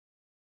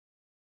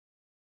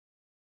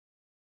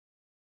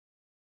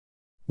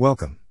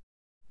Welcome.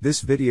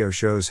 This video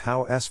shows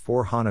how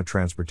S4HANA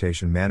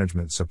Transportation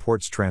Management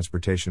supports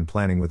transportation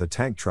planning with a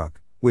tank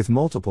truck, with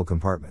multiple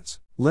compartments.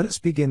 Let us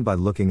begin by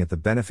looking at the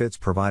benefits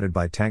provided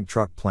by tank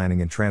truck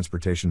planning and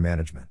transportation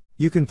management.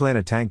 You can plan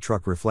a tank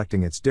truck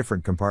reflecting its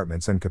different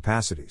compartments and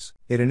capacities.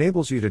 It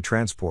enables you to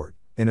transport,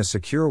 in a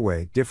secure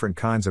way, different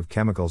kinds of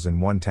chemicals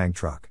in one tank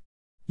truck.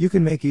 You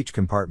can make each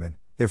compartment,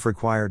 if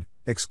required,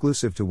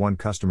 exclusive to one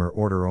customer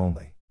order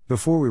only.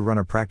 Before we run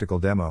a practical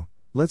demo,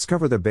 let's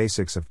cover the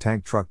basics of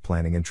tank truck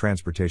planning and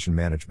transportation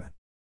management.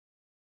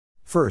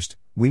 First,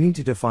 we need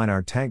to define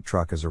our tank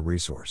truck as a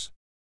resource.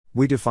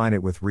 We define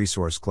it with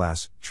resource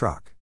class,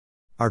 truck.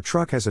 Our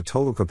truck has a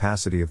total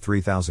capacity of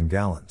 3,000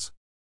 gallons.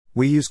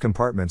 We use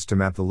compartments to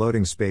map the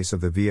loading space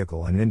of the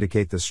vehicle and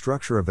indicate the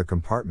structure of the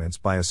compartments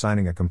by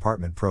assigning a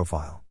compartment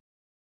profile.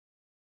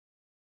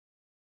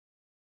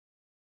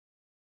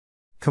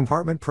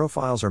 Compartment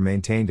profiles are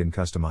maintained in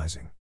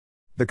customizing.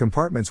 The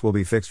compartments will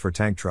be fixed for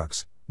tank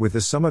trucks, with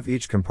the sum of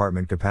each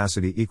compartment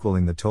capacity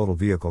equaling the total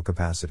vehicle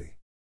capacity.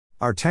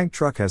 Our tank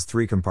truck has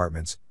 3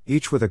 compartments,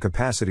 each with a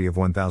capacity of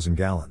 1,000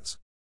 gallons.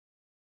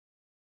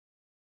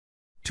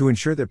 To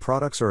ensure that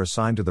products are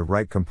assigned to the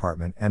right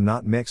compartment and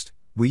not mixed,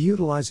 we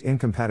utilize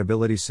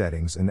incompatibility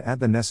settings and add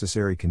the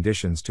necessary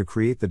conditions to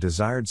create the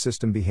desired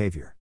system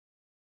behavior.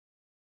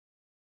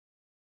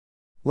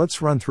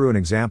 Let's run through an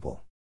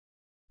example.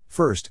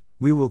 First,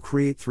 we will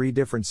create 3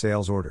 different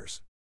sales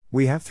orders.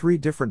 We have 3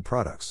 different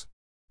products.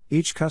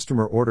 Each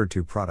customer ordered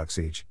 2 products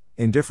each,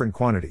 in different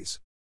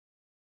quantities.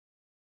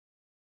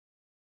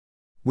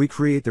 We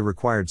create the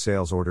required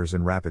sales orders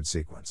in rapid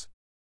sequence.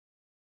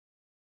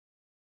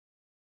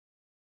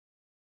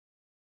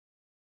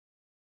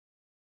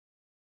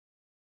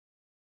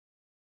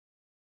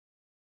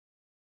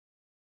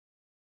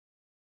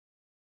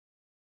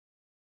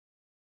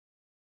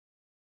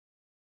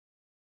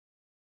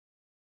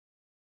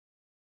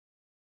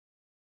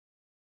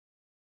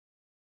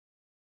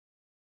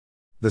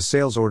 The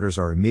sales orders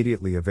are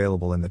immediately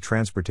available in the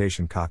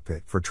transportation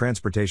cockpit for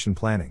transportation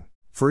planning.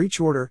 For each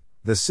order,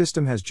 the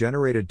system has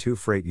generated 2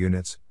 freight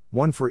units,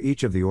 one for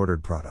each of the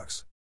ordered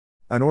products.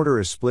 An order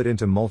is split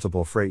into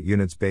multiple freight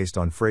units based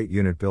on freight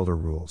unit builder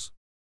rules.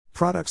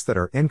 Products that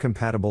are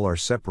incompatible are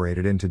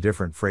separated into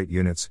different freight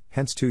units,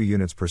 hence 2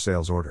 units per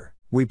sales order.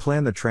 We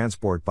plan the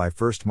transport by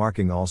first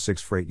marking all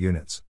 6 freight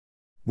units.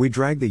 We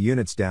drag the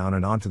units down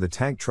and onto the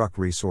tank truck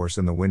resource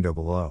in the window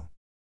below.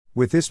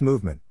 With this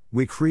movement,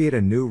 we create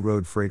a new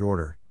road freight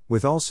order,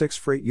 with all 6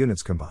 freight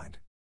units combined.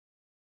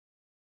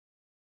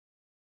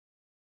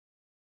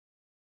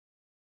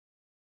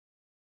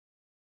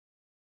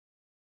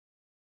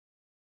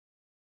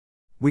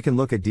 We can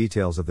look at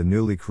details of the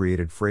newly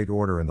created freight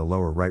order in the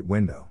lower right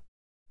window.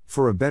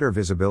 For a better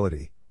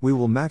visibility, we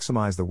will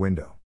maximize the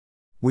window.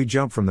 We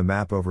jump from the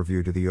map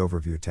overview to the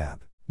overview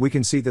tab. We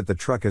can see that the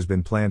truck has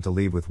been planned to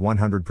leave with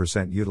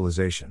 100%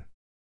 utilization.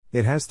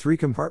 It has 3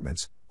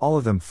 compartments, all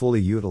of them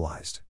fully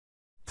utilized.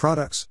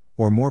 Products,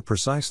 or more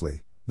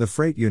precisely, the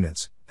freight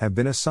units, have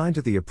been assigned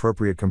to the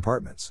appropriate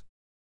compartments.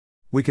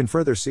 We can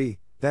further see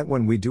that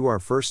when we do our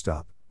first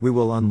stop, we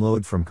will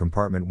unload from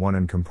compartment 1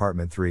 and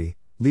compartment 3,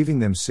 leaving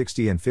them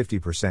 60 and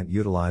 50%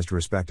 utilized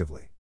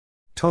respectively.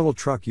 Total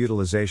truck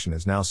utilization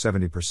is now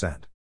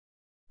 70%.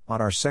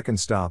 On our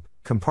second stop,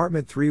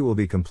 compartment 3 will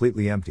be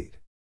completely emptied.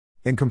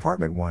 In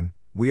compartment 1,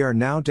 we are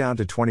now down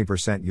to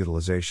 20%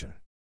 utilization.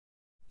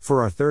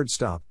 For our third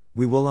stop,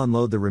 we will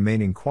unload the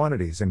remaining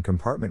quantities in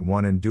compartment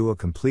 1 and do a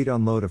complete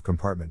unload of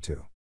compartment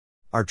 2.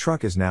 Our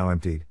truck is now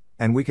emptied,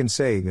 and we can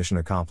say mission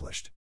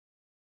accomplished.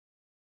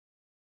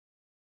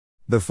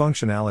 The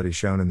functionality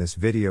shown in this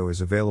video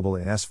is available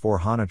in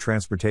S4HANA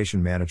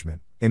Transportation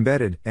Management,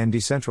 embedded and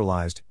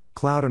decentralized,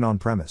 cloud and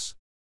on-premise.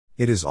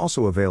 It is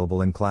also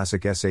available in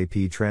classic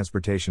SAP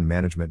Transportation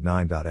Management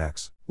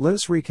 9.x. Let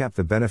us recap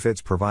the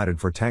benefits provided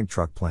for tank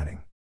truck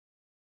planning.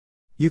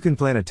 You can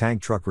plan a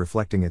tank truck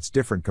reflecting its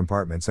different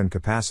compartments and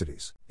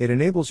capacities. It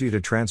enables you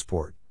to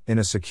transport, in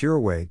a secure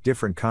way,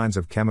 different kinds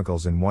of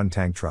chemicals in one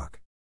tank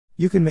truck.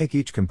 You can make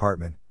each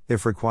compartment,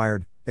 if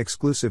required,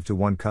 exclusive to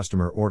one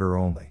customer order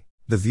only.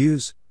 The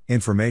views,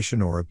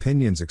 information or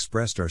opinions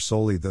expressed are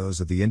solely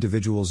those of the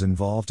individuals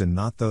involved and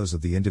not those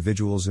of the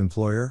individual's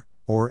employer,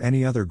 or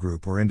any other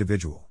group or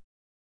individual.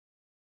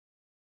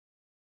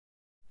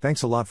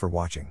 Thanks a lot for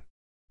watching.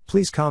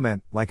 Please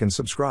comment, like and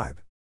subscribe.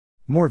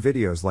 More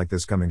videos like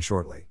this coming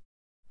shortly.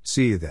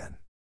 See you then.